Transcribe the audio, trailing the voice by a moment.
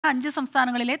5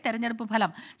 സംസ്ഥാനങ്ങളിലെ തെരഞ്ഞെടുപ്പ്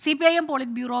ഫലം Cpim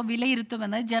polit bureau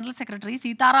വിലയിരുത്തുമെന്ന് general secretary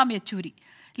Sitaram Yechury.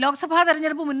 Lok Sabha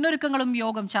തെരഞ്ഞെടുപ്പ് മുന്നൊരുക്കങ്ങളും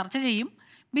യോഗം ചർച്ച ചെയ്യും.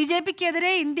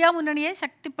 ബിജെപിക്കെതിരെ ഇന്ത്യ മുന്നണിയെ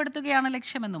ശക്തിപ്പെടുത്തുകയാണ്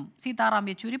ലക്ഷ്യമെന്നും Sitaram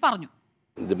Yechury പറഞ്ഞു.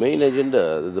 The main agenda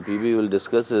the PB will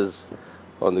discuss is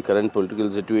on the current political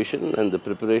situation and the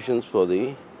preparations for the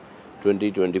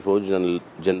 2024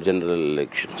 general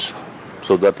elections.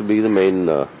 So that will be the main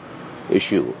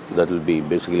issue that will be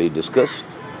basically discussed.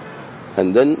 And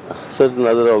then certain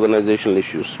other organizational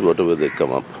issues, whatever they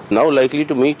come up. Now likely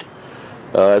to meet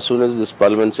as soon as this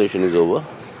parliament session is over.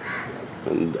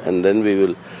 And then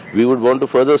we would want to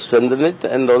further strengthen it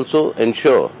and also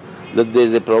ensure that there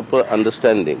is a proper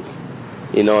understanding,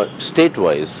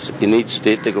 state-wise, in each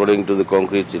state according to the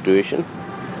concrete situation,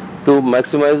 to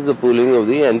maximize the pooling of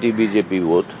the anti-BJP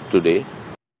vote today.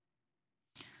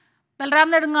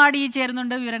 Balram Nedungadi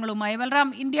ചേരുന്നുണ്ട് വിവരങ്ങളുമായി. Balram,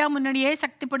 India മുന്നണിയെ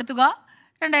ശക്തിപ്പെടുത്തുക,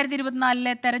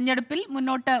 2024 തെരഞ്ഞെടുപ്പിൽ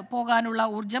മുന്നോട്ട് പോകാനുള്ള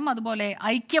ഊർജം, അതുപോലെ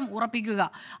ഐക്യം ഉറപ്പിക്കുക,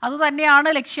 അതുതന്നെയാണ്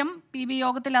ലക്ഷ്യം. PB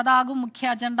യോഗത്തിൽ അതാകും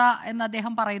മുഖ്യ അജണ്ട എന്ന്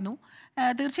അദ്ദേഹം പറയുന്നു.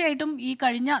 തീർച്ചയായിട്ടും ഈ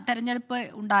കഴിഞ്ഞ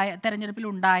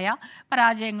തെരഞ്ഞെടുപ്പിലുണ്ടായ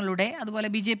പരാജയങ്ങളുടെ, അതുപോലെ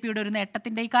BJPയുടെ ഒരു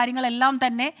നേട്ടത്തിൻ്റെ ഈ കാര്യങ്ങളെല്ലാം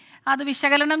തന്നെ അത്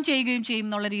വിശകലനം ചെയ്യുകയും ചെയ്യും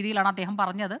എന്നുള്ള രീതിയിലാണ് അദ്ദേഹം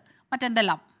പറഞ്ഞത്.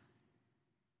 മറ്റെന്തെല്ലാം?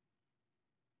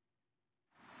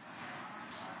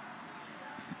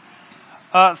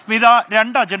 സ്മിത,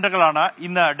 2 അജണ്ടകളാണ്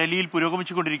ഇന്ന് ഡൽഹിയിൽ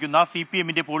പുരോഗമിച്ചുകൊണ്ടിരിക്കുന്ന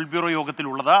Cpimന്റെ പോളിറ്റ് ബ്യൂറോ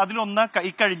യോഗത്തിലുള്ളത്. അതിലൊന്ന്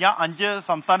ഇക്കഴിഞ്ഞ 5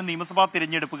 സംസ്ഥാന നിയമസഭാ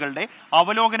തിരഞ്ഞെടുപ്പുകളുടെ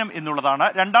അവലോകനം എന്നുള്ളതാണ്.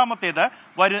 രണ്ടാമത്തേത്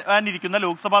വരാനിരിക്കുന്ന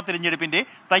ലോക്സഭാ തിരഞ്ഞെടുപ്പിന്റെ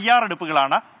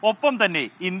തയ്യാറെടുപ്പുകളാണ്. ഒപ്പം തന്നെ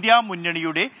ഇന്ത്യ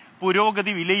മുന്നണിയുടെ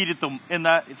പുരോഗതി വിലയിരുത്തും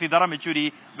എന്ന് സീതാറാം യെച്ചൂരി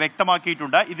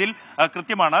വ്യക്തമാക്കിയിട്ടുണ്ട്. ഇതിൽ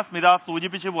കൃത്യമാണ് സ്മിത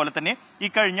സൂചിപ്പിച്ച പോലെ തന്നെ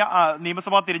ഇക്കഴിഞ്ഞ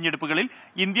നിയമസഭാ തിരഞ്ഞെടുപ്പുകളിൽ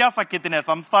ഇന്ത്യ സഖ്യത്തിന്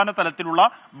സംസ്ഥാന തലത്തിലുള്ള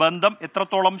ബന്ധം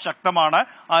എത്രത്തോളം ശക്തമാണ്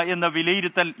എന്ന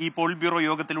വിലയിരുത്തൽ ഈ പോളിറ്റ് ബ്യൂറോ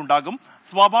യോഗത്തിൽ ഉണ്ടാകും.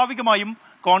 സ്വാഭാവികമായും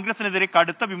കോൺഗ്രസിനെതിരെ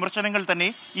കടുത്ത വിമർശനങ്ങൾ തന്നെ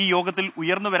ഈ യോഗത്തിൽ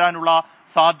ഉയർന്നു വരാനുള്ള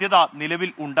സാധ്യത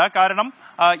നിലവിൽ ഉണ്ട്. കാരണം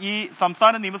ഈ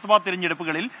സംസ്ഥാന നിയമസഭാ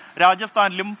തിരഞ്ഞെടുപ്പുകളിൽ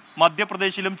രാജസ്ഥാനിലും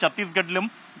മധ്യപ്രദേശിലും ഛത്തീസ്ഗഡിലും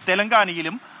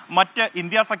തെലങ്കാനയിലും മറ്റ്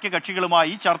ഇന്ത്യ സഖ്യ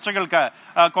കക്ഷികളുമായി ചർച്ചകൾക്ക്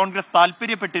കോൺഗ്രസ്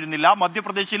താല്പര്യപ്പെട്ടിരുന്നില്ല.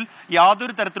 മധ്യപ്രദേശിൽ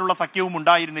യാതൊരു തരത്തിലുള്ള സഖ്യവും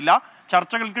ഉണ്ടായിരുന്നില്ല.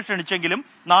 ചർച്ചകൾക്ക് ക്ഷണിച്ചെങ്കിലും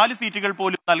 4 സീറ്റുകൾ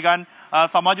പോലും നൽകാൻ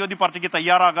സമാജ്വാദി പാർട്ടിക്ക്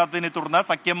തയ്യാറാകാത്തതിനെ തുടർന്ന്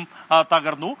സഖ്യം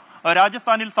തകർന്നു.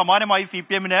 രാജസ്ഥാനിൽ സമാനമായി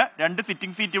Cpimന് 2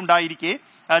 സിറ്റിംഗ് സീറ്റ് ഉണ്ടായിരിക്കെ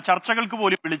ചർച്ചകൾക്ക്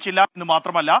പോലും വിളിച്ചില്ല എന്ന്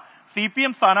മാത്രമല്ല,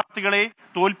 Cpim സ്ഥാനാർത്ഥികളെ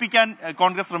തോൽപ്പിക്കാൻ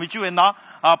കോൺഗ്രസ് ശ്രമിച്ചു എന്ന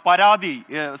പരാതി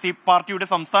പാർട്ടിയുടെ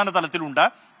സംസ്ഥാന തലത്തിലുണ്ട്.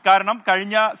 കാരണം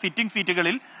കഴിഞ്ഞ സിറ്റിംഗ്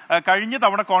സീറ്റുകളിൽ കഴിഞ്ഞ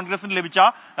തവണ കോൺഗ്രസിന് ലഭിച്ച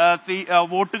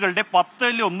വോട്ടുകളുടെ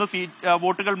 10-1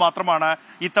 വോട്ടുകൾ മാത്രമാണ്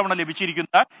ഇത്തവണ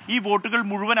ലഭിച്ചിരിക്കുന്നത്. ഈ വോട്ടുകൾ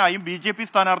മുഴുവനായും BJP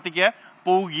സ്ഥാനാർത്ഥിക്ക്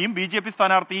പോവുകയും BJP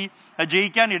സ്ഥാനാർത്ഥി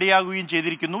ജയിക്കാൻ ഇടയാകുകയും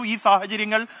ചെയ്തിരിക്കുന്നു. ഈ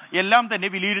സാഹചര്യങ്ങൾ എല്ലാം തന്നെ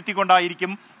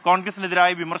വിലയിരുത്തിക്കൊണ്ടായിരിക്കും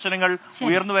കോൺഗ്രസിനെതിരായ വിമർശനങ്ങൾ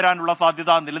ഉയർന്നു വരാനുള്ള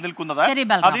സാധ്യത നിലനിൽക്കുന്നത്.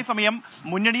 അതേസമയം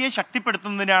മുന്നണിയെ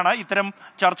ശക്തിപ്പെടുത്തുന്നതിനാണ് ഇത്തരം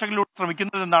ചർച്ചകളിലൂടെ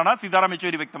ശ്രമിക്കുന്നതെന്നാണ് സീതാറാം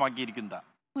യെച്ചൂരി വ്യക്തമാക്കിയിരിക്കുന്നത്.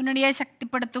 മുന്നണിയെ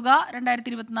ശക്തിപ്പെടുത്തുക,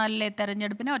 2024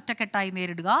 തെരഞ്ഞെടുപ്പിനെ ഒറ്റക്കെട്ടായി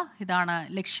നേരിടുക, ഇതാണ്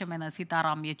ലക്ഷ്യമെന്ന്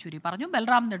സീതാറാം യെച്ചൂരി പറഞ്ഞു.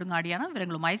 ബൽറാം നെടുങ്ങാടിയാണ്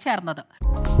വിവരങ്ങളുമായി ചേർന്നത്.